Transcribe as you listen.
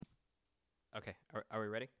Okay, are we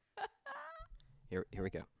ready? Here we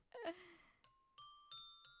go.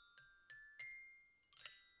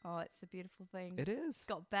 Oh, it's a beautiful thing. It It's is.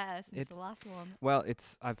 got better since It's the last one. well,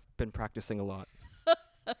 I've been practicing a lot.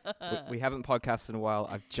 We haven't podcasted in a while.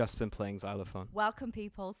 I've just been playing xylophone. Welcome,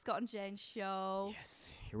 people. Scott and Jane show.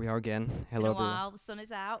 Yes, here we are again. It's Hello, been a everyone. while. The sun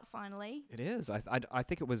is out finally. It is. I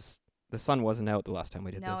think it was the sun wasn't out the last time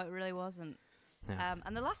we did No, this. it really wasn't. Yeah.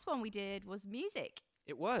 And the last one we did was music,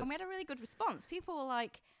 It was. and we had a really good response. People were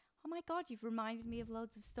like, "Oh my god, you've reminded me of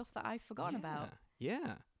loads of stuff that I've forgotten about."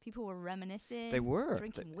 Yeah, People were reminiscing. they were.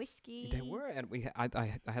 drinking whiskey. They were, and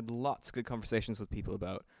I had lots of good conversations with people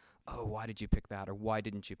about, oh, why did you pick that, or why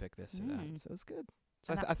didn't you pick this or that? So it was good.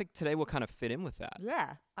 So And I think today will kind of fit in with that.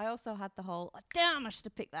 Yeah. I also had the whole, oh, damn, I should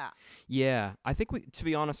have picked that. Yeah, I think to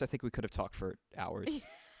be honest, I think we could have talked for hours.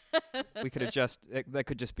 We could have that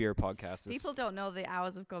could just be our podcast. People don't know the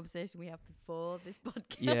hours of conversation we have before this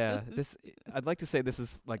podcast. Yeah, I'd like to say this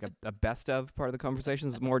is like a best of part of the conversation.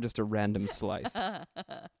 It's more just a random slice.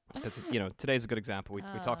 Because, today's a good example. We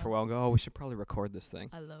talk for a while and go, oh, we should probably record this thing.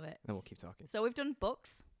 I love it. Then we'll keep talking. So we've done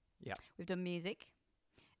books. Yeah. We've done music.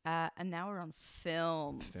 And now we're on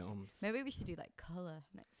films. Films. Maybe we should do like color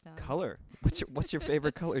next time. Color. What's your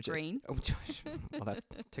favorite color, Jane? Green. Oh, well,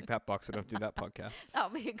 tick that box. We don't have to do that podcast. That'll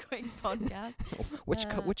be a great podcast.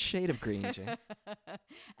 Which shade of green, Jane?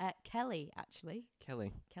 Kelly, actually.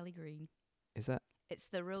 Kelly. Kelly green. Is that It's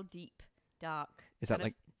the real deep, dark. is that kind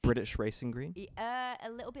like British racing green? a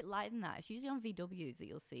little bit lighter than that. It's usually on VWs that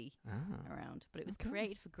you'll see Ah. around. But it was Okay.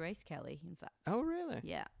 created for Grace Kelly, in fact. Oh, really?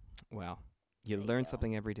 Yeah. Wow. You There you learn go.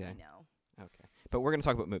 something every day. I know. Okay. But we're going to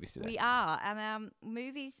talk about movies today. We are, and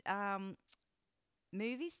movies.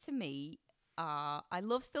 Movies to me are. I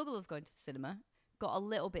still love going to the cinema. Got a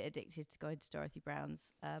little bit addicted to going to Dorothy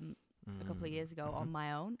Brown's a couple of years ago on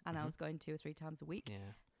my own, and I was going 2 or 3 times a week. Yeah.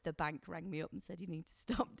 The bank rang me up and said you need to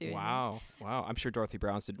stop doing. Wow. I'm sure Dorothy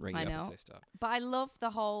Brown's didn't ring I you up and know. say stop. But I love the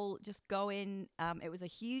whole just going. It was a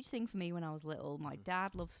huge thing for me when I was little. My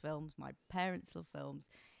dad loves films. My parents love films.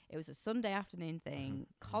 It was a Sunday afternoon thing,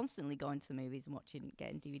 constantly going to the movies and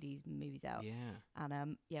getting DVDs and movies out. Yeah.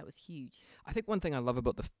 And it was huge. I think one thing I love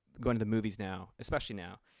about going to the movies now, especially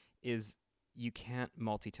now, is you can't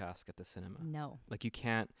multitask at the cinema. No, Like you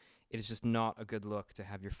can't. It is just not a good look to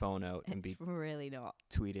have your phone out and be it's really not.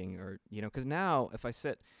 tweeting or because now if I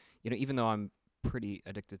sit, even though I'm pretty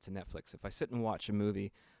addicted to Netflix, if I sit and watch a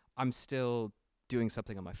movie, I'm still doing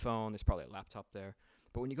something on my phone. There's probably a laptop there.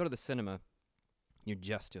 But when you go to the cinema, you're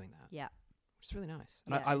just doing that. Yeah, Which is really nice.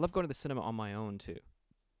 And Yeah, I love going to the cinema on my own too.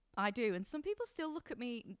 I do. And some people still look at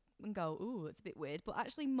me and go, "Ooh, it's a bit weird." But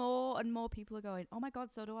actually, more and more people are going, "Oh my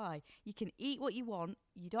God, so do I." You can eat what you want.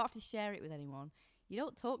 You don't have to share it with anyone. You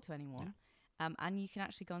don't talk to anyone. And you can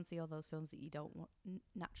actually go and see all those films that you don't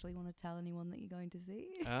naturally want to tell anyone that you're going to see.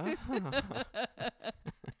 Ah.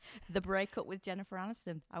 The breakup with Jennifer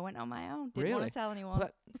Aniston. I went on my own. Didn't want Really? to tell anyone.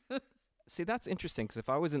 See, that's interesting because if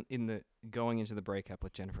I was in the going into the breakup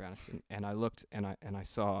with Jennifer Aniston and I looked and I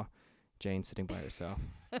saw Jane sitting by herself,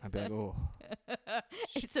 I'd be like, oh,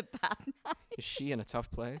 It's a bad night. is she in a tough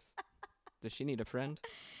place? Does she need a friend?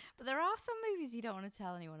 But there are some movies you don't want to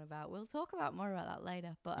tell anyone about. We'll talk about more about that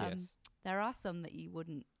later. But Yes. there are some that you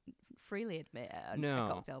wouldn't freely admit at No. a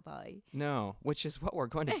cocktail party. No, which is what we're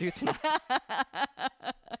going to do tonight.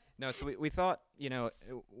 No, so we thought,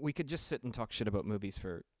 we could just sit and talk shit about movies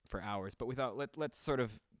for hours, but we thought let's sort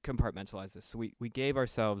of compartmentalize this. So we gave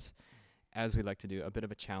ourselves, as we like to do, a bit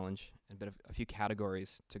of a challenge, a few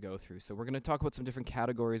categories to go through. So we're going to talk about some different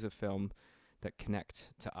categories of film that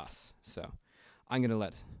connect to us. So I'm going to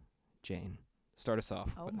let Jane start us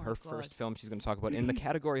off Oh with my her God. first film she's going to talk about in the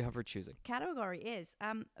category of her choosing. Category is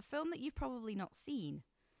a film that you've probably not seen.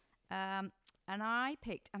 And I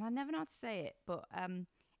picked, and I never know how to say it, but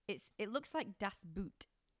it looks like Das Boot.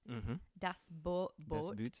 Mm-hmm. Das Boot. Das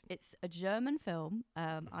Boot. It's a German film.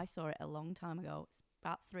 I saw it a long time ago. It's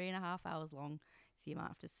about 3.5 hours long, so you might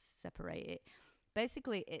have to separate it.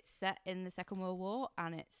 Basically, it's set in the Second World War,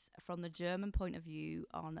 and it's from the German point of view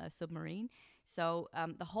on a submarine. So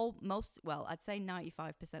the whole I'd say 95%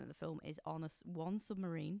 of the film is on one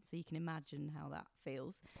submarine, so you can imagine how that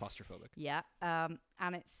feels. Claustrophobic. Yeah,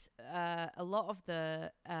 and it's a lot of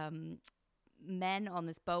the men on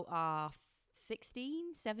this boat are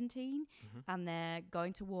 16, 17, and they're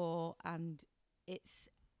going to war, and it's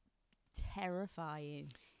terrifying.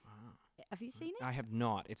 Wow. Have you seen it? I have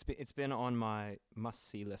not. It's been on my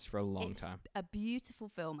must-see list for a long It's time. a beautiful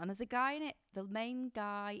film, and there's a guy in it. The main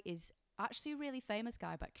guy is actually a really famous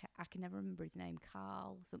guy, but I can never remember his name.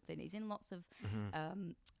 Carl something. He's in lots of.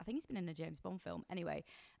 I think he's been in a James Bond film. Anyway,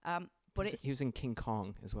 But He was in King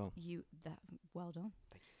Kong as well. Well done.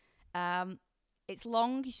 Thank you. It's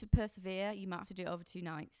long. You should persevere. You might have to do it over 2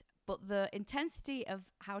 nights. But the intensity of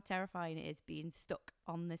how terrifying it is being stuck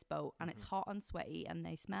on this boat, and it's hot and sweaty, and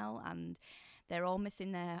they smell, and they're all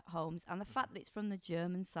missing their homes, and the fact that it's from the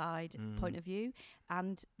German side point of view,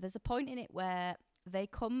 and there's a point in it where they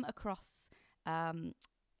come across other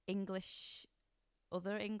English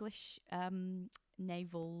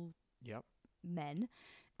naval men,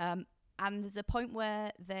 and there's a point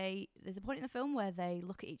in the film where they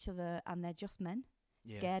look at each other and they're just men,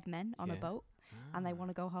 scared men on a boat, and they want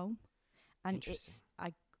to go home, and it's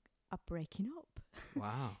are breaking up.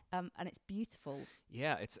 Wow. And it's beautiful.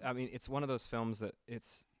 Yeah, it's one of those films that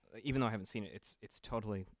it's, even though I haven't seen it, it's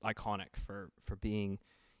totally iconic for being,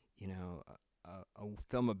 a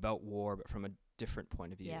film about war, but from a different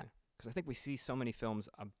point of view. Because I think we see so many films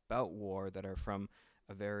about war that are from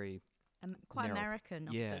a very quite American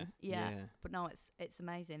often. Yeah. But no, it's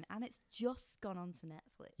amazing, and it's just gone on to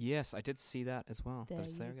Netflix. Yes, I did see that as well. There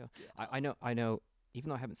you go. I know. Even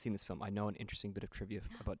though I haven't seen this film, I know an interesting bit of trivia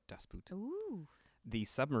about Das Boot. Ooh. The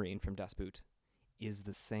submarine from Das Boot is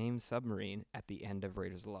the same submarine at the end of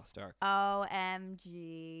Raiders of the Lost Ark.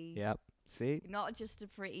 OMG. Yep. See? Not just a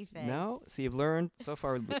pretty face. No. So you've learned, so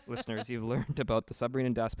far, listeners, you've learned about the submarine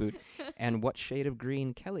in Das Boot and what shade of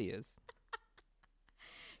green Kelly is.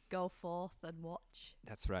 Go forth and watch.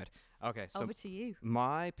 That's right. Okay, so over to you.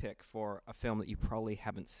 My pick for a film that you probably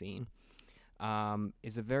haven't seen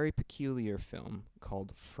is a very peculiar film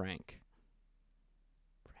called Frank.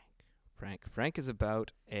 Frank is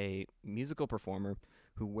about a musical performer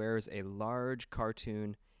who wears a large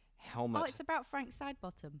cartoon helmet. Oh, it's about Frank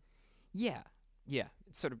Sidebottom. Yeah.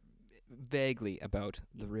 It's sort of vaguely about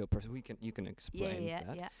the real person. You can explain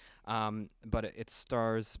that. Yeah. But it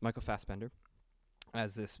stars Michael Fassbender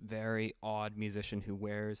as this very odd musician who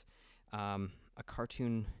wears a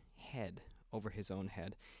cartoon head over his own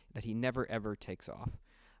head that he never ever takes off.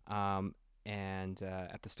 And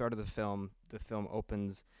at the start of the film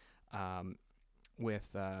opens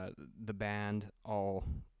with the band all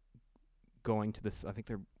going to this. I think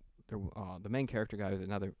they're the main character guy is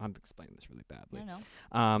another. I'm explaining this really badly. No.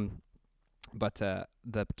 But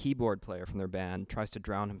the keyboard player from their band tries to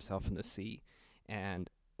drown himself in the sea, and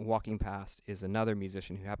walking past is another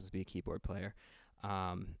musician who happens to be a keyboard player.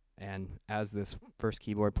 And as this first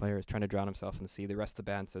keyboard player is trying to drown himself in the sea, the rest of the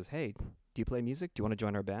band says, "Hey, do you play music? Do you want to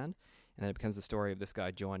join our band?" And then it becomes the story of this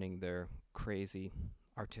guy joining their crazy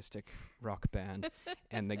artistic rock band,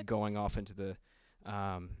 and then going off into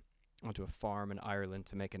onto a farm in Ireland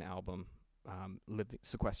to make an album,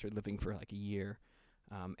 sequestered, living for like a year.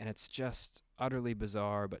 And it's just utterly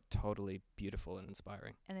bizarre, but totally beautiful and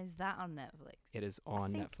inspiring. And is that on Netflix? It is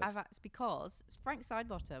on Netflix. It's because Frank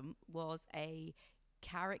Sidebottom was a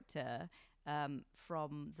character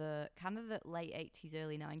from the kind of the late 80s,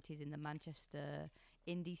 early 90s in the Manchester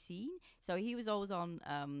indie scene. So he was always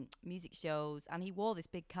on music shows, and he wore this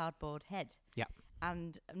big cardboard head. Yeah.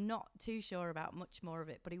 And I'm not too sure about much more of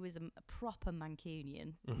it, but he was a proper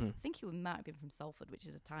Mancunian. Mm-hmm. I think he might have been from Salford, which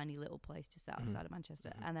is a tiny little place just outside of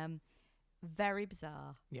Manchester. And very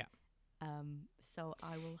bizarre. Yeah. So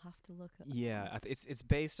I will have to look at that. Yeah, it's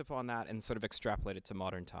based upon that and sort of extrapolated to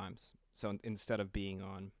modern times. So instead of being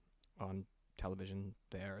on television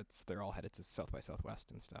they're all headed to South by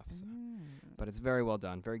Southwest and stuff. So. But it's very well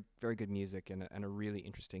done, very very good music, and a really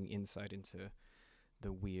interesting insight into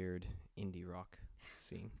the weird indie rock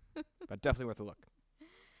scene. But definitely worth a look.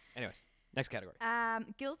 Anyways, next category.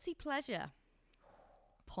 Guilty pleasure.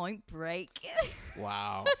 Point Break.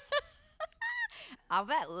 Wow. I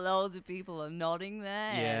bet loads of people are nodding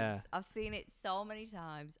their heads. Yeah. I've seen it so many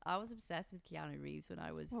times. I was obsessed with Keanu Reeves when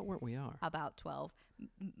I was weren't we are? About 12.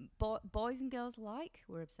 Boys and girls alike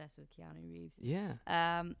were obsessed with Keanu Reeves. Yeah.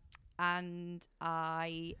 And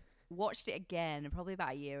I watched it again probably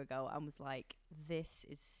about a year ago and was like, this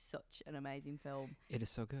is such an amazing film. It is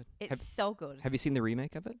so good. It's so good. Have you seen the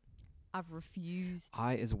remake of it? I've refused.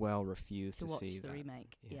 I as well refused to watch see the that.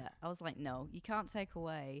 remake. Yeah. I was like, no, you can't take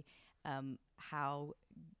away how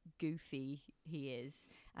goofy he is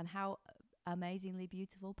and how amazingly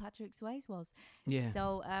beautiful Patrick Swayze was. Yeah.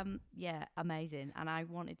 So amazing, and I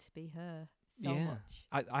wanted to be her so much.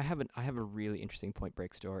 I have a really interesting Point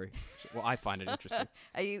Break story. Well, I find it interesting.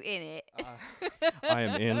 Are you in it? I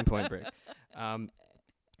am in Point Break.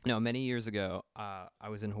 No, many years ago, I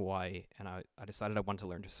was in Hawaii, and I decided I wanted to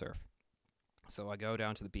learn to surf. So I go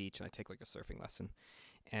down to the beach and I take like a surfing lesson,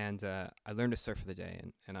 and I learned to surf for the day.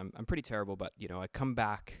 And I'm pretty terrible, but I come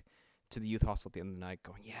back to the youth hostel at the end of the night,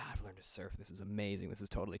 going, "Yeah, I've learned to surf. This is amazing. This has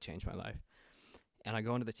totally changed my life." And I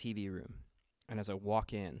go into the TV room, And as I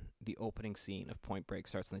walk in, the opening scene of Point Break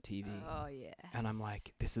starts on the TV. Oh yeah. And I'm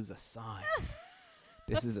like, this is a sign.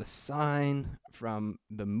 This is a sign from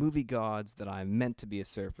the movie gods that I'm meant to be a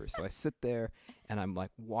surfer. So I sit there and I'm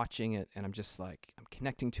like watching it, and I'm just like, I'm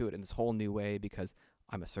connecting to it in this whole new way because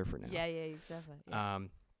I'm a surfer now. Yeah, exactly. Yeah.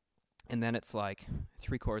 And then it's like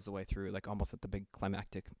 3/4 of the way through, like almost at the big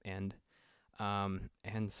climactic end.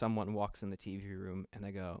 And someone walks in the TV room and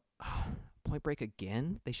they go, oh, Point Break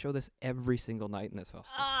again? They show this every single night in this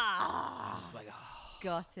hostel. I was just like, oh,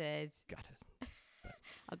 Got it. got it.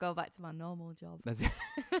 I'll go back to my normal job. That's it.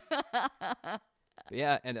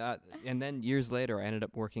 Yeah, and then years later, I ended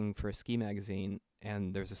up working for a ski magazine,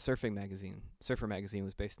 and there's a surfing magazine. Surfer magazine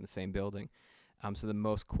was based in the same building. So the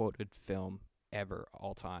most quoted film ever,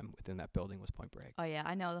 all time, within that building was Point Break. Oh yeah,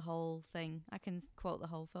 I know the whole thing. I can quote the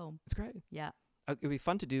whole film. It's great. Yeah. It'd be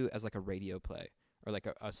fun to do as like a radio play or like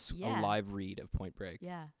a live read of Point Break.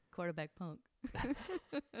 Yeah. Quarterback punk.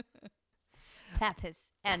 Pappas.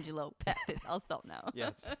 Angelo Pappas. I'll stop now.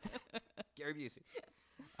 Yes. Gary Busey.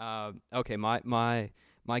 Okay, my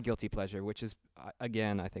guilty pleasure, which is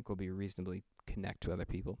again I think will be reasonably connect to other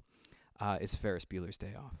people, is Ferris Bueller's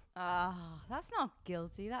Day Off. That's not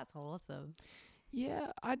guilty. That's awesome.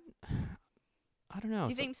 Yeah, I don't know.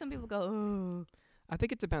 Do you think some people go, oh? I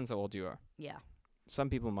think it depends how old you are. Yeah. Some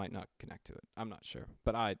people might not connect to it. I'm not sure,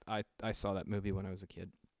 but I saw that movie when I was a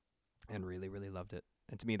kid, and really really loved it.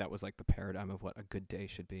 And to me, that was like the paradigm of what a good day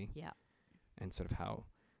should be. Yeah. And sort of how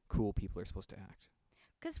cool people are supposed to act.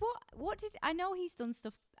 Because what did I know he's done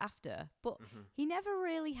stuff after, but he never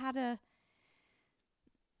really had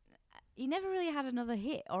another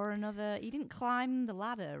hit or another. He didn't climb the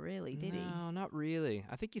ladder, really, did he? No, not really.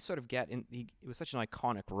 I think you sort of get in. It was such an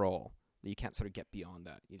iconic role that you can't sort of get beyond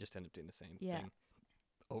that. You just end up doing the same thing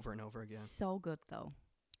over and over again. So good though.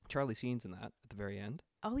 Charlie Sheen's in that at the very end.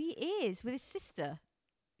 Oh, he is with his sister.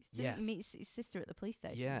 Yes. He meets his sister at the police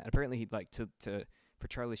station. Yeah, and apparently he'd like to for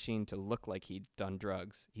Charlie Sheen to look like he'd done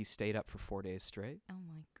drugs. He stayed up for 4 days straight. Oh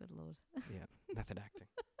my good lord. Yeah, method acting.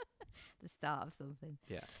 The start of something.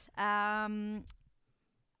 Yeah.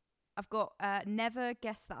 I've got Never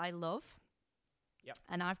Guess That I Love. Yep.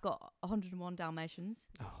 And I've got 101 Dalmatians.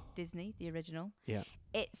 Oh. Disney, the original. Yeah.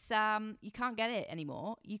 It's you can't get it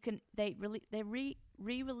anymore. They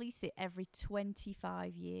re-release it every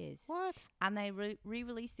 25 years. What? And they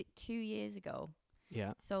re-released it 2 years ago.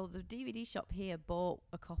 Yeah. So the DVD shop here bought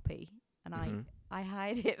a copy, and I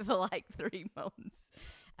hired it for like 3 months.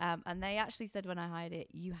 And they actually said when I hired it,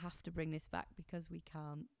 you have to bring this back because we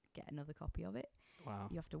can't get another copy of it. Wow.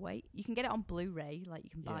 You have to wait. You can get it on Blu-ray, like you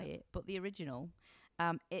can buy it, but the original,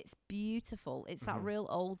 it's beautiful. It's that real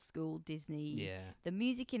old school Disney. Yeah. The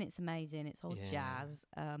music in it's amazing. It's all jazz.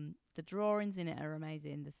 The drawings in it are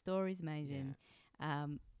amazing. The story's amazing. Yeah.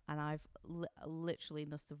 And I've literally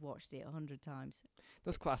must have watched it 100 times.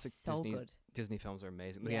 Those classic so Disney films are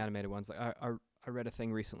amazing. The animated ones. Like I read a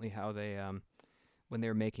thing recently how they when they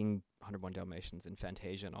were making 101 Dalmatians and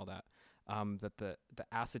Fantasia and all that, that the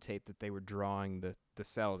acetate that they were drawing the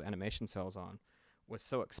animation cells on was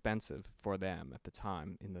so expensive for them at the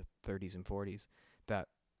time in the 30s and 40s that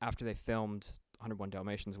after they filmed 101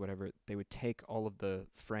 Dalmatians, whatever, they would take all of the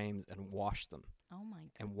frames and wash them. Oh my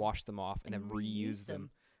god. And wash them off and then reuse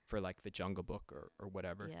them for like the Jungle Book or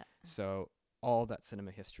whatever. Yeah. So all that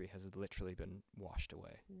cinema history has literally been washed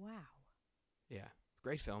away. Wow. Yeah. It's a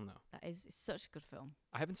great film though. That is such a good film.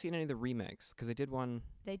 I haven't seen any of the remakes because they did one.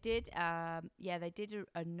 They did they did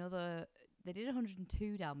another. They did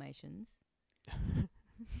 102 Dalmatians.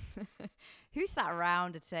 Who sat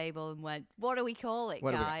around a table and went, what do we call it,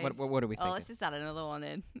 guys? What do we think? Oh, let's just add another one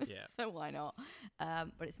in. Yeah. Why not?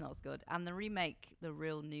 But it's not as good. And the remake, the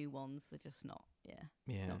real new ones, are just not,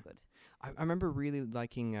 it's not good. I remember really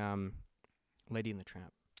liking Lady and the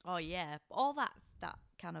Tramp. Oh, yeah. All that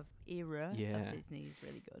kind of era of Disney is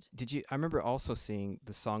really good. I remember also seeing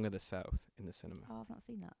The Song of the South in the cinema. Oh, I've not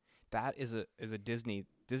seen that. That is a Disney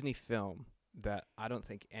film that I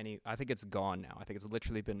think it's gone now. I think it's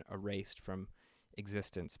literally been erased from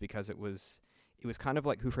existence because it was kind of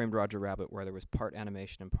like Who Framed Roger Rabbit, where there was part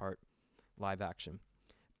animation and part live action,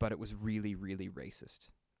 but it was really, really racist,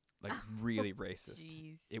 like really racist.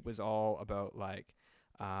 Geez. It was all about like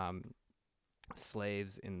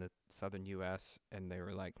slaves in the southern U.S. and they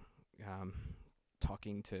were like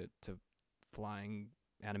talking to flying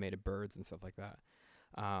animated birds and stuff like that.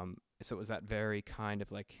 So it was that very kind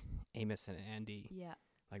of like Amos and Andy,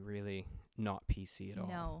 like really not PC at all.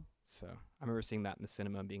 No. So I remember seeing that in the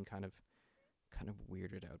cinema and being kind of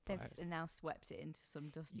weirded out by it. They've now swept it into some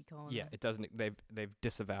dusty corner. Yeah, it doesn't. They've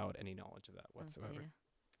disavowed any knowledge of that whatsoever.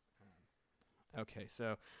 Oh, Okay,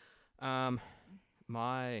 so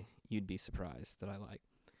You'd be surprised that I like.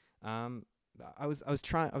 Um, I was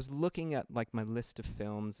looking at like my list of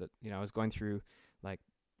films that I was going through like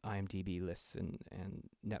IMDb lists and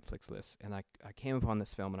Netflix lists, and I came upon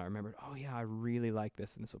this film and I remembered, oh yeah, I really like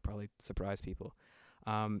this, and this will probably surprise people.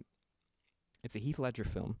 Um, it's a Heath Ledger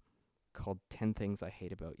film called 10 Things I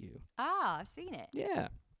Hate About You. Ah, I've seen it. Yeah.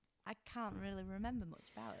 I can't really remember much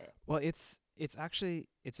about it. Well, it's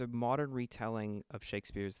a modern retelling of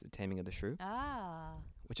Shakespeare's The Taming of the Shrew, Ah,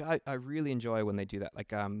 which I really enjoy when they do that. Like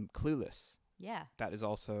Clueless. yeah. That is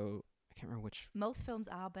also, I can't remember which. Most films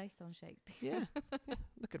are based on Shakespeare. Yeah,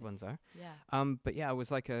 the good ones are. Yeah. But yeah, it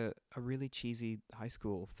was like a really cheesy high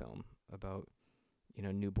school film about,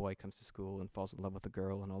 new boy comes to school and falls in love with a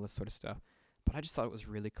girl and all this sort of stuff. But I just thought it was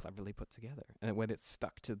really cleverly put together, and when it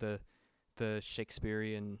stuck to the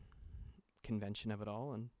Shakespearean convention of it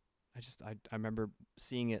all. And I remember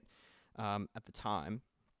seeing it at the time,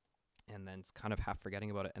 and then kind of half forgetting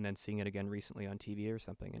about it, and then seeing it again recently on TV or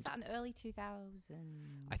something. Is that an early 2000s?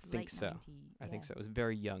 I think so. 90s? I think so. It was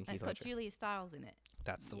very young. And Heath it's got Ledger. Julia Stiles in it.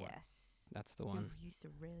 That's the one. Yes. That's the one. Who used to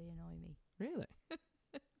really annoy me. Really?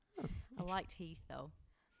 Oh, I liked Heath though.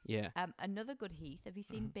 yeah. Another good Heath. Have you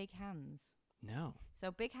seen Mhm. Big Hands? No.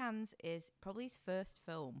 So Big Hands is probably his first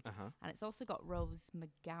film, Uh huh. and it's also got Rose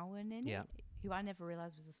McGowan in Yeah. it, who I never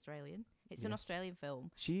realised was Australian. It's an Yes. Australian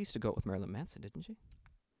film. She used to go out with Marilyn Manson, didn't she?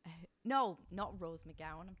 No, not Rose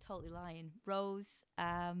McGowan. I'm totally lying. Rose.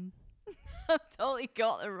 I've totally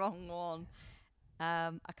got the wrong one.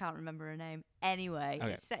 I can't remember her name. Anyway,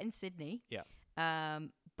 Okay. it's set in Sydney. Yeah.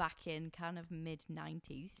 Back in kind of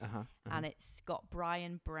mid-90s, Uh huh. and it's got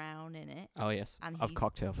Brian Brown in it. Oh yes. and Of he's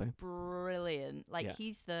Cocktail fame. Brilliant. Like Yeah.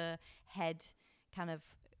 he's the head kind of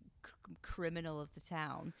criminal of the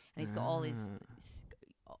town, and he's got all his,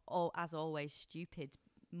 as always, stupid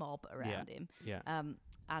mob around him. Yeah.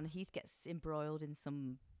 And Heath gets embroiled in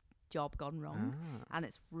some job gone wrong, and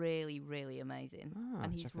it's really, really amazing.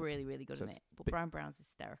 And he's check that. really, really good So in it's it. But big- Brian Brown's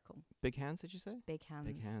hysterical. Big Hands, did you say? Big hands.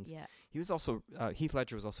 Big Hands. Yeah. He was also Heath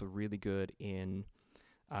Ledger was also really good in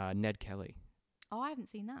Ned Kelly. Oh, I haven't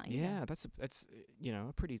seen that. Either. Yeah, that's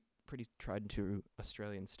a pretty tried and true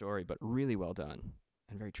Australian story, but really well done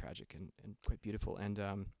and very tragic and quite beautiful.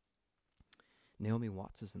 And Naomi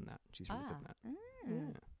Watts is in that. She's really good in that.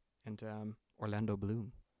 Mm. Yeah. And Orlando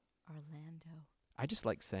Bloom. Orlando. I just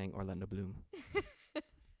like saying Orlando Bloom.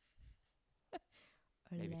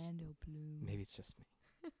 Maybe it's- Orlando Bloom. Maybe it's just me.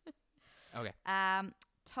 Okay.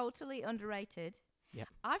 Totally underrated. Yep.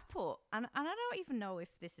 I've put, and I don't even know if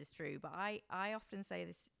this is true, but I often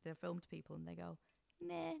say the film to people and they go,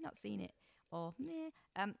 meh, not seen it, or meh.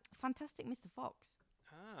 Fantastic Mr. Fox.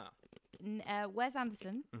 Wes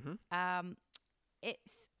Anderson. Mm-hmm.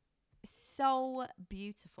 It's so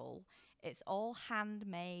beautiful. It's all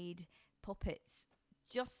handmade puppets,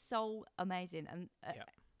 just so amazing. And Yeah.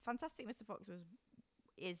 Fantastic Mr. Fox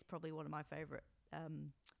is probably one of my favourite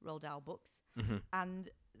Roald Dahl books. Mm-hmm. And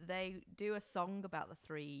they do a song about the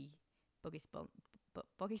three Buggy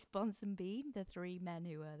Spons and Bean, the three men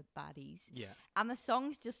who are the baddies. Yeah. And the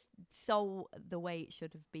song's just so the way it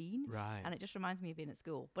should have been. Right. And it just reminds me of being at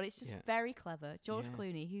school. But it's just Yeah. very clever. George Yeah.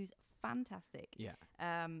 Clooney, who's fantastic. Yeah.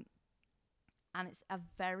 And it's a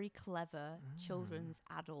very clever children's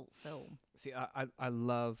adult film. See, I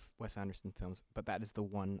love Wes Anderson films, but that is the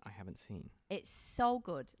one I haven't seen. It's so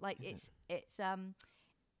good. Like Is it's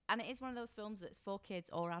and it is one of those films that's for kids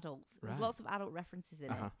or adults. There's Right. lots of adult references in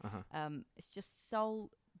Uh-huh, it. uh-huh. It's just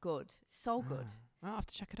so good. So good. I'll have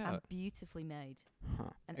to check it And out. beautifully made. Huh.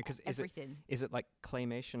 And Because everything. is it like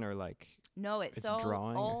claymation or like No, it's it's all,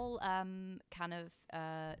 drawing or- all kind of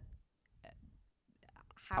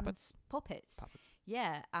puppets? puppets. Puppets.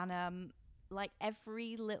 Yeah, and like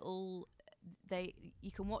every little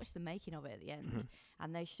you can watch the making of it at the end, Mhm.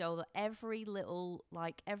 and they show that every little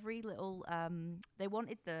they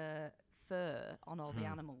wanted the fur on all the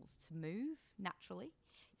Mhm. animals to move naturally,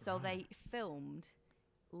 so they Right. filmed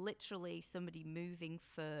literally somebody moving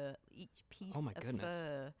fur, each piece Oh my of goodness.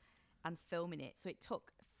 fur, and filming it. So it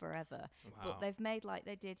took forever. Wow. But they've made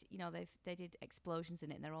they did explosions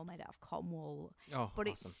in it, and they're all made out of cotton wool. Oh, But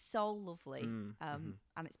awesome. it's so lovely, Mhm.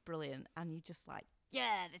 and it's brilliant, and you just like,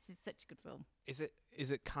 yeah, this is such a good film. Is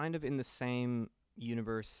it kind of in the same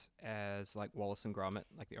universe as like Wallace and Gromit,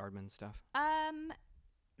 like the Aardman stuff?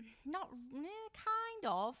 Not kind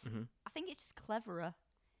of. Mm-hmm. I think it's just cleverer.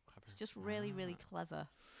 Clever. It's just really, really clever.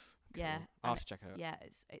 Yeah, Cool. I'll have and to check it out. Yeah,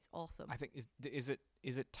 it's awesome. I think is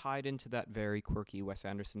it tied into that very quirky Wes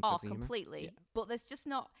Anderson Oh, sense of humor? completely. Yeah. But there's just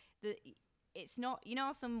not it's not, you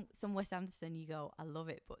know, some Wes Anderson, you go, I love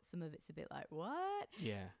it, but some of it's a bit like, what?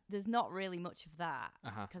 Yeah. There's not really much of that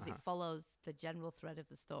Uh-huh. because it follows the general thread of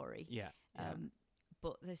the story. Yeah. Yeah.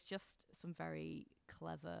 But there's just some very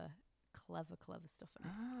clever stuff in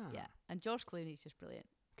it. Ah. Yeah, and George Clooney's just brilliant.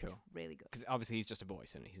 Cool. Really good. Because obviously he's just a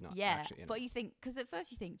voice and he's not Yeah, actually in but it. you think, because at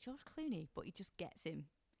first you think George Clooney, but he just gets him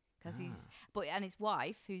because Ah. and his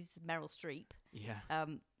wife, who's Meryl Streep, Yeah.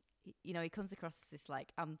 you know, he comes across as this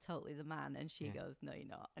like, I'm totally the man, and she Yeah. goes, no, you're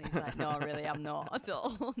not, and he's like, no, really, I'm not at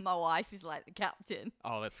all. My wife is like the captain.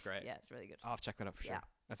 Oh, that's great. Yeah, it's really good. I'll have to check that out for sure. Yeah.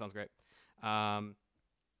 That sounds great.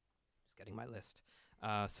 Just getting my list.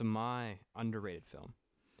 So my underrated film,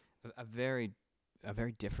 a very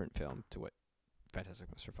different film to what Fantastic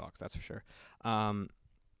Mr. Fox, that's for sure.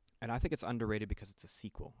 And I think it's underrated because it's a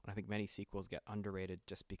sequel. And I think many sequels get underrated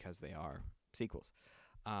just because they are sequels.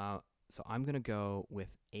 So I'm gonna go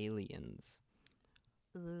with Aliens,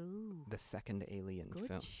 Ooh, the second Alien good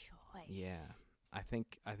film. choice. Yeah, I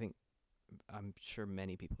think I'm sure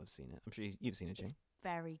many people have seen it. I'm sure you've seen it, Jane. It's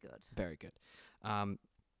very good. Very good.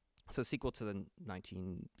 So sequel to the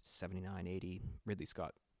 1979-80 Ridley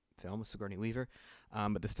Scott film with Sigourney Weaver,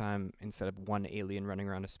 but this time instead of one alien running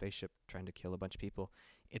around a spaceship trying to kill a bunch of people,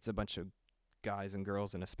 it's a bunch of guys and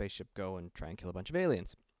girls in a spaceship go and try and kill a bunch of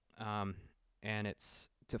aliens. And it's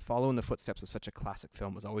to follow in the footsteps of such a classic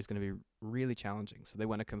film was always going to be really challenging. So they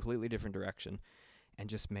went a completely different direction and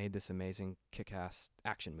just made this amazing kick-ass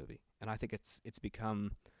action movie. And I think it's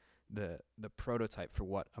become the prototype for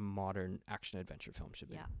what a modern action adventure film should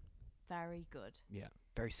be. Yeah, very good. Yeah,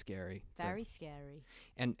 very scary. Very scary.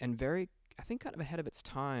 And very, I think, kind of ahead of its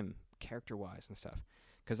time, character-wise and stuff.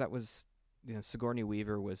 Because that was, Sigourney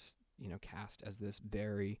Weaver was, cast as this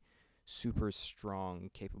very super strong,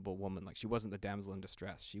 capable woman. Like, she wasn't the damsel in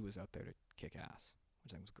distress. She was out there to kick ass,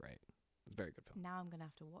 which I think was great. It was a very good film. Now I'm going to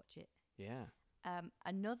have to watch it. Yeah.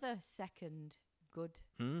 Another second good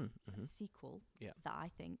Mm-hmm. sequel Yeah. that I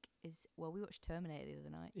think is, well, we watched Terminator the other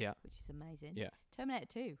night, Yeah. which is amazing. Yeah. Terminator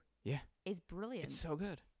 2 Yeah. is brilliant. It's so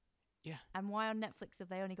good. And why on Netflix have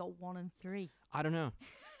they only got 1 and 3? I don't know.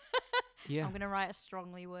 Yeah. I'm going to write a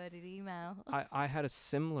strongly worded email. I had a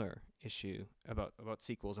similar issue about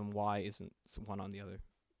sequels and why isn't one on the other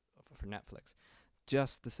for Netflix.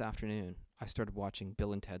 Just this afternoon, I started watching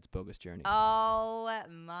Bill and Ted's Bogus Journey. Oh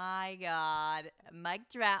my God. Mic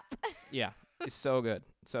drop. Yeah, it's so good.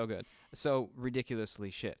 So good. So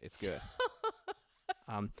ridiculously shit. It's good.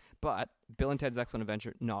 But Bill and Ted's Excellent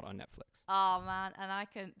Adventure, not on Netflix. Oh man,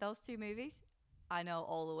 and those two movies, I know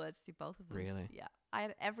all the words to both of them. Really? Yeah. I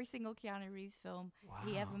had every single Keanu Reeves film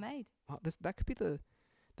he ever made. Wow, that could be the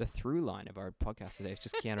through line of our podcast today. It's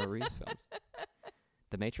just Keanu Reeves films.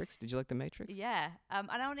 The Matrix? Did you like The Matrix? Yeah.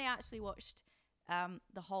 I only actually watched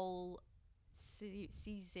the whole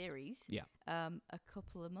series. Yeah. A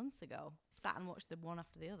couple of months ago. Sat and watched them one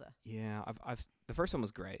after the other. Yeah, I've the first one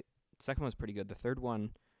was great. The second one was pretty good. The third one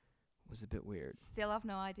was a bit weird. Still have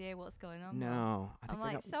no idea what's going on. No, I think I'm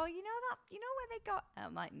they like, so you know where they got?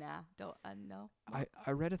 I'm like, nah, don't. No.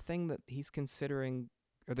 I read a thing that he's considering,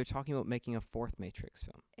 or they're talking about making a fourth Matrix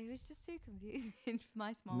film. It was just too confusing for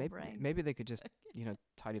my small brain. Maybe they could just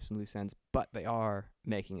tidy up some loose ends. But they are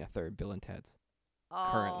making a third Bill and Ted's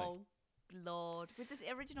currently. Oh Lord, with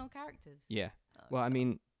the original characters. Yeah. Oh, Well, I God.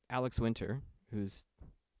 mean, Alex Winter, who's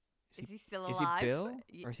is he still is alive? he Bill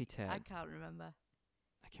Y- or is he Ted? I can't remember.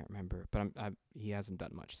 I can't remember, but he hasn't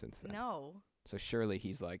done much since then. No. So surely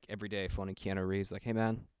he's like every day phoning Keanu Reeves, like, "Hey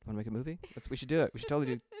man, want to make a movie? We should do it. We should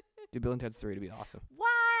totally do Bill and Ted's 3 to be awesome."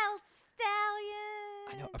 Wild Stallion.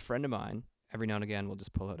 I know a friend of mine every now and again will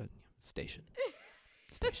just pull out a station.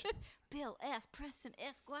 Bill S. Preston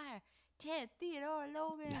Esquire. Ted Theodore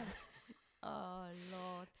Logan. Oh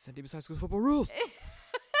Lord. San Dimas High School football rules.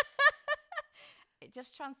 It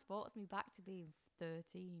just transports me back to being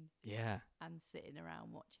 13 Yeah. and sitting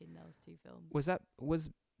around watching those two films. Was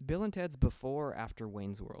Bill and Ted's before or after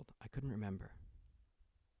Wayne's World? I couldn't remember.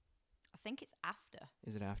 I think it's after.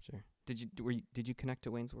 Is it after? Did you connect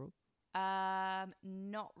to Wayne's World?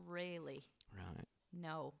 Not really. Right.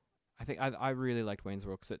 No. I think I really liked Wayne's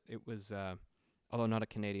World because it was, although not a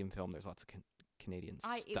Canadian film, there's lots of Canadian It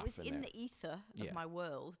stuff was in there. the ether Yeah. of my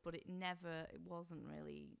world, but it wasn't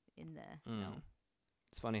really in there. No.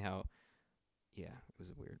 It's funny how, yeah, it was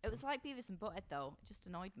a weird. It was like Beavis and Butthead though. It just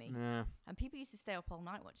annoyed me. Nah, And people used to stay up all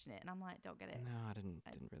night watching it, and I'm like, don't get it. no, I didn't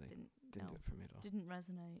really Didn't do no. it for me at all. Didn't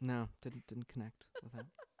resonate. No, didn't connect with that.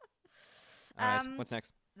 All right. What's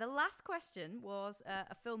next? The last question was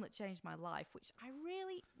a film that changed my life, which I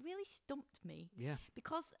really, really stumped me. Yeah.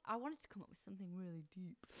 Because I wanted to come up with something really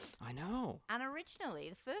deep. I know. And originally,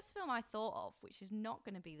 the first film I thought of, which is not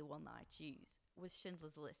going to be the one that I choose, was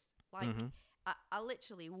Schindler's List. Like, I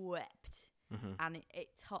literally wept. And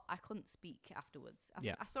I couldn't speak afterwards.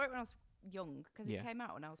 I saw it when I was young, because it came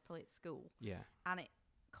out when I was probably at school. Yeah. And it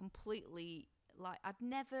completely, like, I'd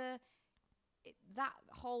never... that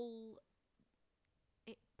whole...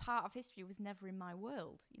 part of history was never in my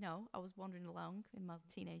world. You know, I was wandering along in my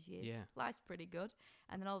teenage years. Yeah. Life's pretty good.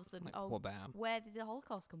 And then all of a sudden, Like, well, bam. where did the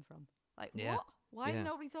Holocaust come from? Like, Yeah. what? Why has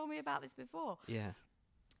nobody told me about this before? Yeah.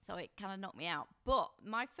 So it kind of knocked me out. But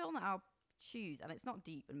my film that I'll choose, and it's not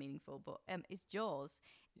deep and meaningful, but is Jaws.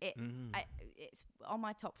 It's on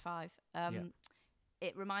my top 5.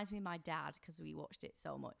 It reminds me of my dad, because we watched it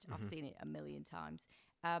so much. I've seen it a million times.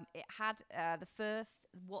 It had the first,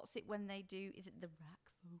 what's it when they do, is it the rack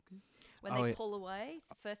focus? When they pull away, it's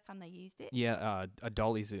the first time they used it. Yeah, a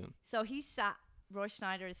dolly zoom. So Roy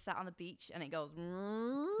Schneider is sat on the beach, and it goes,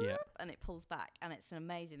 and it pulls back, and it's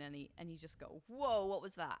amazing, and you just go, whoa, what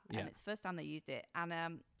was that? Yeah. And it's the first time they used it.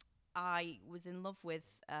 And I was in love with...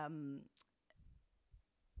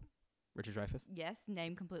 Richard Dreyfuss? Yes,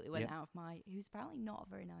 name completely went out of my... Who's apparently not a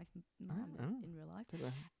very nice man in real life.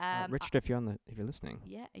 Richard, if you're listening,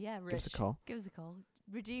 yeah, Rich, give us a call. Give us a call.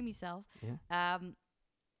 Redeem yourself. Yeah.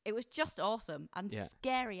 It was just awesome and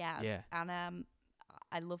scary as. Yeah. And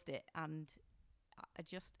I loved it, and I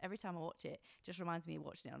just every time I watch it, just reminds me of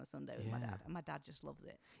watching it on a Sunday with my dad, and my dad just loves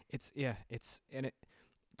it.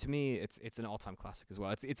 To me, it's an all-time classic as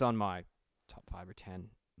well. It's on my top 5 or 10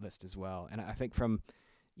 list as well, and I think from...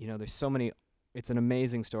 there's so many... It's an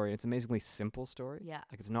amazing story. It's an amazingly simple story. Yeah.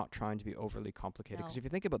 Like, it's not trying to be overly complicated. Because No. if you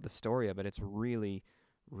think about the story of it, it's really,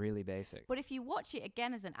 really basic. But if you watch it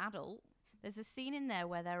again as an adult, there's a scene in there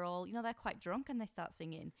where they're all... they're quite drunk and they start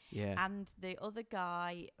singing. Yeah. And the other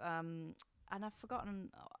guy... and I've forgotten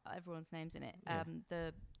everyone's names in it.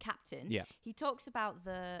 The captain. Yeah. He talks about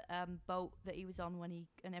the boat that he was on when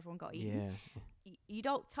everyone got eaten. Yeah. You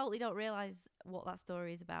totally don't realize what that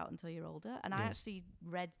story is about until you're older. And I actually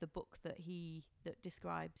read the book that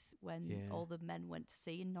describes when all the men went to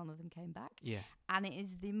sea and none of them came back. Yeah. And it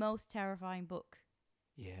is the most terrifying book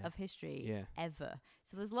of history ever.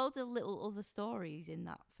 So there's loads of little other stories in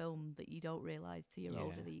that film that you don't realize till you're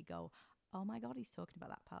older, that you go, oh my God, he's talking about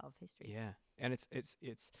that part of history. Yeah. And it's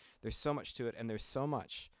there's so much to it, and there's so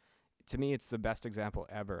much... To me, it's the best example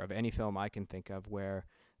ever of any film I can think of where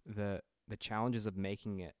the challenges of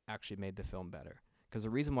making it actually made the film better. Because the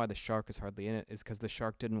reason why the shark is hardly in it is because the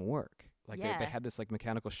shark didn't work. Like they had this like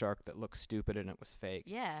mechanical shark that looked stupid and it was fake.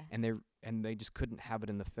 Yeah. And they just couldn't have it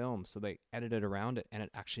in the film, so they edited around it, and it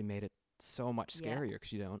actually made it so much scarier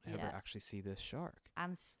because you don't ever actually see this shark.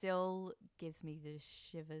 And still gives me the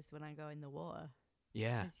shivers when I go in the water.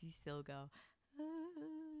 Yeah. Because you still go.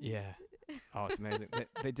 Yeah. Oh, it's amazing.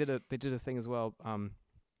 they did a thing as well.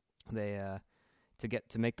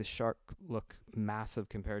 To make the shark look massive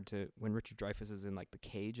compared to when Richard Dreyfuss is in like the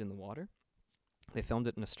cage in the water. They filmed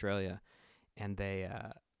it in Australia, and they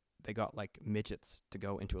got like midgets to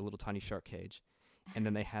go into a little tiny shark cage, and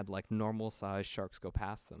then they had like normal sized sharks go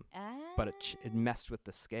past them. But it messed with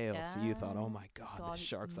the scale, so you thought, oh my God, this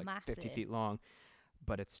shark's like 50 feet long,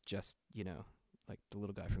 but it's just like the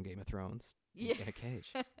little guy from Game of Thrones in a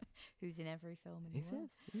cage. Who's in every film in the world.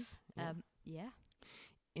 He's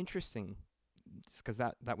interesting, just because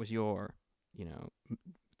that was your film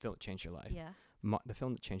that changed your life. Yeah. The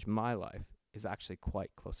film that changed my life is actually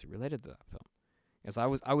quite closely related to that film, as I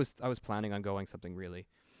was planning on going something really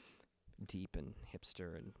deep and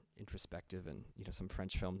hipster and introspective, and some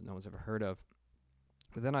French film that no one's ever heard of.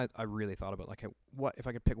 But then I really thought about what if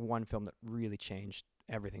I could pick one film that really changed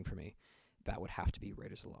everything for me. That would have to be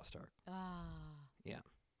Raiders of the Lost Ark. Yeah.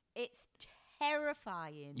 It's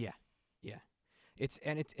terrifying. Yeah. It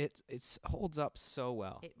holds up so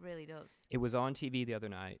well. It really does. It was on TV the other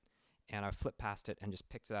night, and I flipped past it and just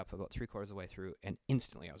picked it up about 3/4 of the way through, and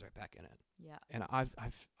instantly I was right back in it. Yeah. And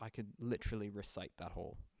I could literally recite that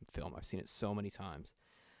whole film. I've seen it so many times,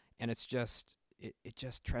 and it's just it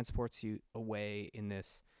just transports you away in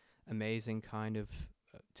this amazing kind of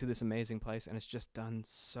to this amazing place, and it's just done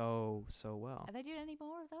so well. Are they doing any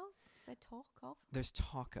more of those? Is there talk of? There's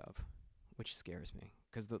talk of, which scares me,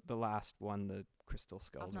 because the last one, the Crystal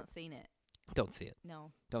Skulls. I've not seen it. Don't see it.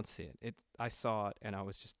 No. Don't see it. I saw it, and I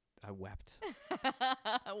wept.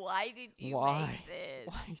 Why did you make this?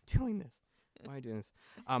 Why are you doing this? Why are you doing this?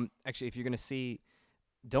 Actually, if you're going to see,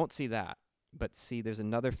 don't see that, but there's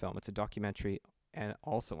another film. It's a documentary, and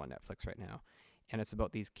also on Netflix right now. and it's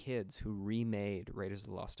about these kids who remade Raiders of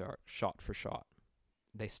the Lost Ark shot for shot.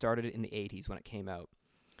 They started it in the 80s when it came out,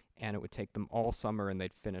 and it would take them all summer, and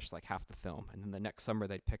they'd finish like half the film, and then the next summer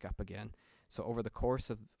they'd pick up again. So over the course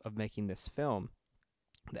of making this film,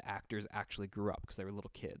 the actors actually grew up because they were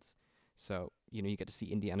little kids. So, you know, you get to see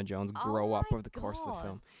Indiana Jones grow up over the course of the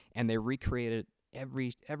film. And they recreated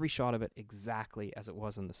every shot of it exactly as it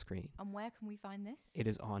was on the screen. And where can we find this? It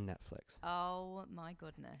is on Netflix. Oh my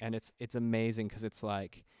goodness. And it's amazing because it's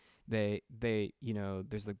like they you know,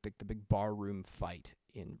 there's the big bar room fight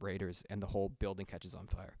in Raiders and the whole building catches on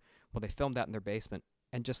fire. Well, they filmed that in their basement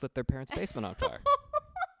and just lit their parents' basement on fire.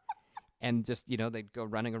 And just, you know, they'd go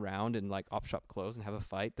running around in like op shop clothes and have a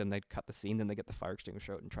fight. Then they'd cut the scene. Then they get the fire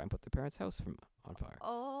extinguisher out and try and put their parents' house on fire.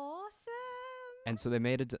 Awesome. And so they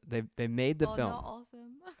made it. They made the film. Not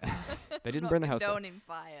awesome. They didn't burn the house down. Condoning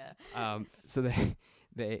fire. So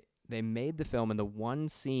they made the film, and the one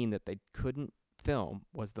scene that they couldn't film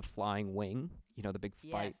was the flying wing. You know, the big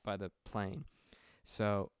fight by the plane.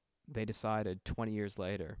 So they decided 20 years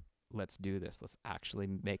later, let's do this. Let's actually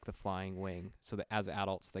make the flying wing so that as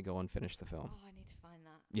adults they go and finish the film. Oh, I need to find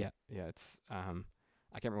that. Yeah, it's I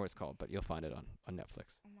can't remember what it's called, but you'll find it on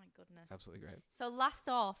Netflix. Oh my goodness. It's absolutely great. So last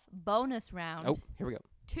off, bonus round. Oh, here we go.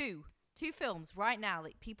 Two films right now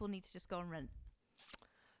that people need to just go and rent.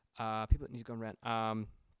 People that need to go and rent.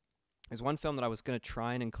 There's one film that I was going to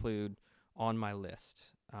try and include on my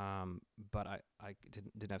list, but I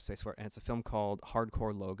didn't have space for it, and it's a film called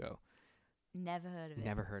Hardcore Logo. Never heard of it.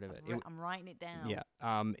 Never heard of it. I'm writing it down. Yeah.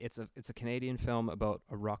 It's a Canadian film about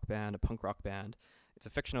a rock band, a punk rock band. It's a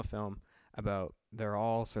fictional film about they're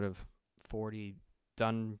all sort of 40,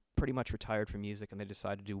 done, pretty much retired from music, and they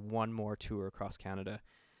decide to do one more tour across Canada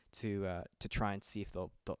to try and see if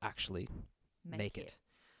they'll actually make it.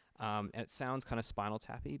 And it sounds kind of Spinal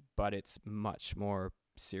Tappy, but it's much more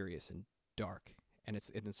serious and dark, and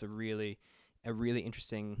it's a really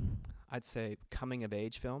interesting, I'd say, coming of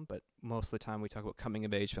age film. But most of the time we talk about coming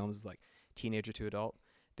of age films is like teenager to adult.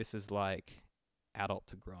 This is like adult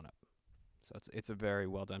to grown up. So it's a very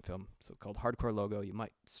well done film. So called Hardcore Logo. You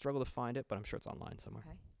might struggle to find it, but I'm sure it's online somewhere.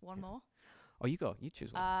 Okay, one more. Oh, you go. You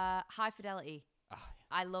choose one. High Fidelity. Yeah.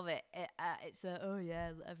 I love it. It's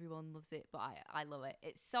everyone loves it, but I love it.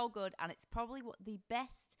 It's so good, and it's probably the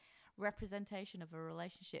best representation of a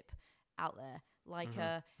relationship out there. Like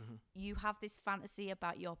you have this fantasy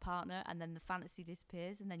about your partner, and then the fantasy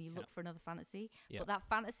disappears, and then you look for another fantasy. But that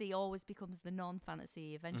fantasy always becomes the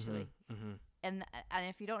non-fantasy eventually. And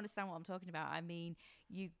if you don't understand what I'm talking about, I mean,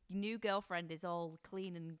 your new girlfriend is all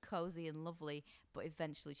clean and cozy and lovely, but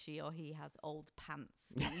eventually she or he has old pants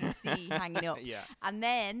that you see hanging up. And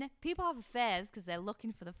then people have affairs because they're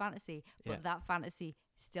looking for the fantasy, but that fantasy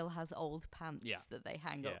still has old pants that they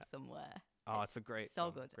hang up somewhere. Oh, it's a great so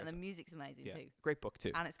film. good. Great and the film. music's amazing too. Great book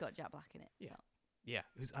too. And it's got Jack Black in it. Yeah.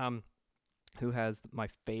 So. Yeah. Who has my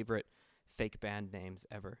favorite fake band names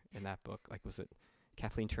ever in that book? Like, was it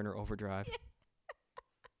Kathleen Turner Overdrive?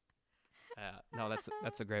 No,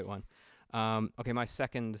 that's a great one. Okay, my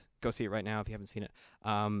second, go see it right now if you haven't seen it.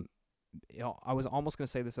 I was almost going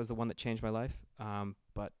to say this as the one that changed my life, and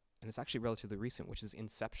it's actually relatively recent, which is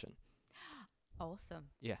Inception. Awesome.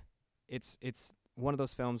 Yeah. It's one of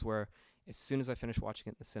those films where as soon as I finished watching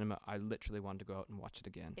it in the cinema, I literally wanted to go out and watch it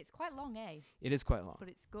again. It's quite long, eh? It is quite long. But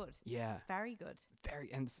it's good. Yeah. Very good.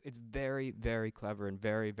 And it's very, very clever and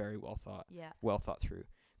very, very well thought. Yeah. Well thought through.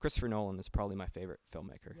 Christopher Nolan is probably my favorite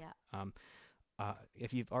filmmaker. Yeah.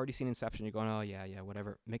 If you've already seen Inception, you're going, oh, yeah,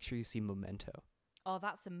 whatever. Make sure you see Memento. Oh,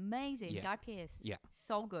 that's amazing. Yeah. Guy Pearce. Yeah.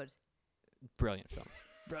 So good. Brilliant film.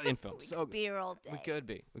 Brilliant film. We So could good. be here all day. We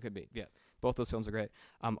could be. Yeah. Both those films are great.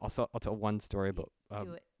 I'll tell one story about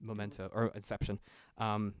Do it. Memento or Inception.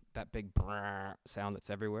 That big brrr sound that's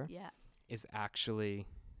everywhere is actually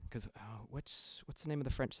because what's the name of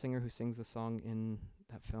the French singer who sings the song in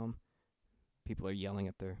that film? People are yelling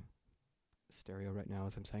at their stereo right now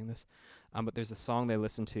as I'm saying this. But there's a song they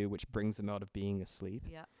listen to which brings them out of being asleep.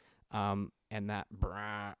 Yeah. And that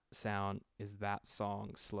brrr sound is that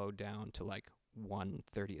song slowed down to like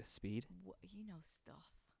 1/30th speed. You know stuff.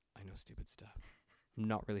 I know stupid stuff. I'm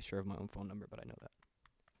not really sure of my own phone number, but I know that.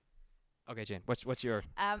 Okay, Jane, what's your...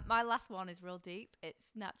 My last one is real deep. It's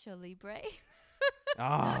Nacho Libre.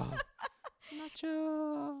 Oh,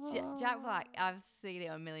 Nacho. Jack Black, I've seen it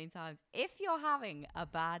a million times. If you're having a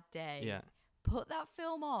bad day, Yeah. put that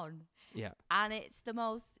film on. Yeah. And it's the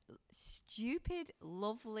most stupid,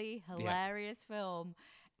 lovely, hilarious film.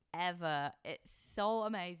 ever. It's so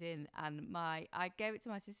amazing. And I gave it to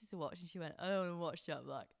my sister to watch, and she went, "I don't want to watch Jack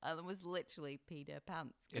Black," and it was literally peed her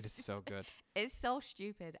pants. It is so good. It's so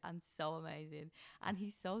stupid and so amazing, and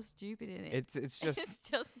he's so stupid in it. It's just it's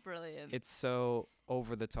just brilliant. it's so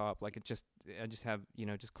over the top. Like I just have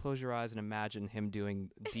just close your eyes and imagine him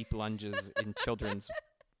doing deep lunges in children's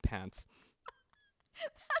pants.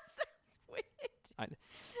 That sounds weird.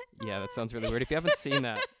 Yeah, that sounds really weird. If you haven't seen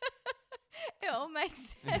that, It all makes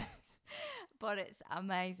sense. But it's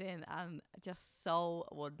amazing and just so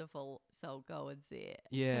wonderful. So go and see it.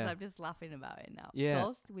 'Cause yeah, I'm just laughing about it now. Yeah.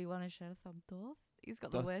 Toast, we want to share some toast. He's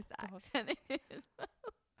got the Toast, worst toast. accent in it.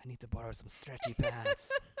 I need to borrow some stretchy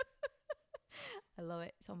pants. I love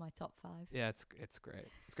it. It's on my top 5. Yeah, it's great.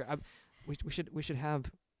 It's great. We should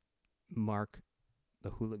have Mark,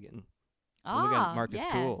 the hooligan. Mark is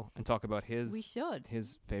cool, and talk about We should.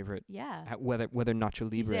 his favorite Yeah. whether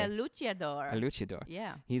Nacho He's Libre, a luchador. a luchador.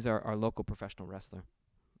 Yeah. He's our local professional wrestler.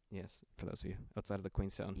 Yes, for those of you outside of the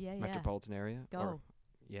Queenstown Yeah, yeah. metropolitan area. Go.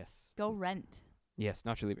 Yes. Go rent. Yes,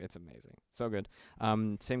 Nacho Libre. It's amazing. So good.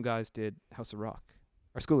 Same guys did House of Rock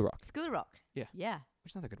or School of Rock, School of Rock. Yeah. Yeah.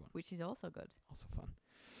 which is another good one. Which is also good. Also fun.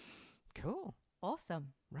 Cool.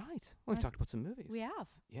 Awesome. Right. Well, we've Right. talked about some movies. We have.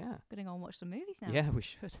 Yeah. Gonna go and watch some movies now. Yeah, we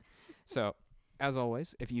should. So, as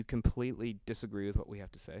always, if you completely disagree with what we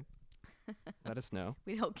have to say, let us know.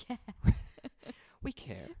 We don't care. We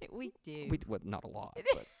care. We do. Well, not a lot,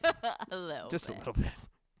 but a little just bit. a little bit.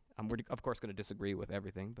 We're of course going to disagree with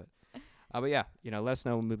everything, but yeah, let us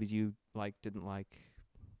know what movies you like, didn't like,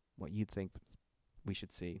 what you think we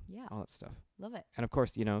should see, Yeah. all that stuff. Love it. And of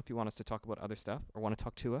course, if you want us to talk about other stuff or want to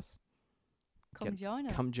talk to us, Come join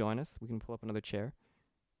us. come join us. We can pull up another chair,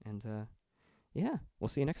 and yeah, we'll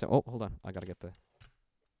see you next time. Oh, hold on, I gotta get the.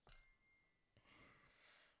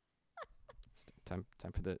 It's time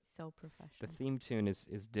for the So professional. theme tune is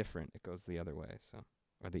different. It goes the other way,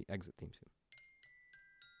 or the exit theme tune.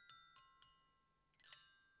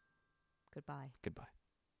 Goodbye. Goodbye.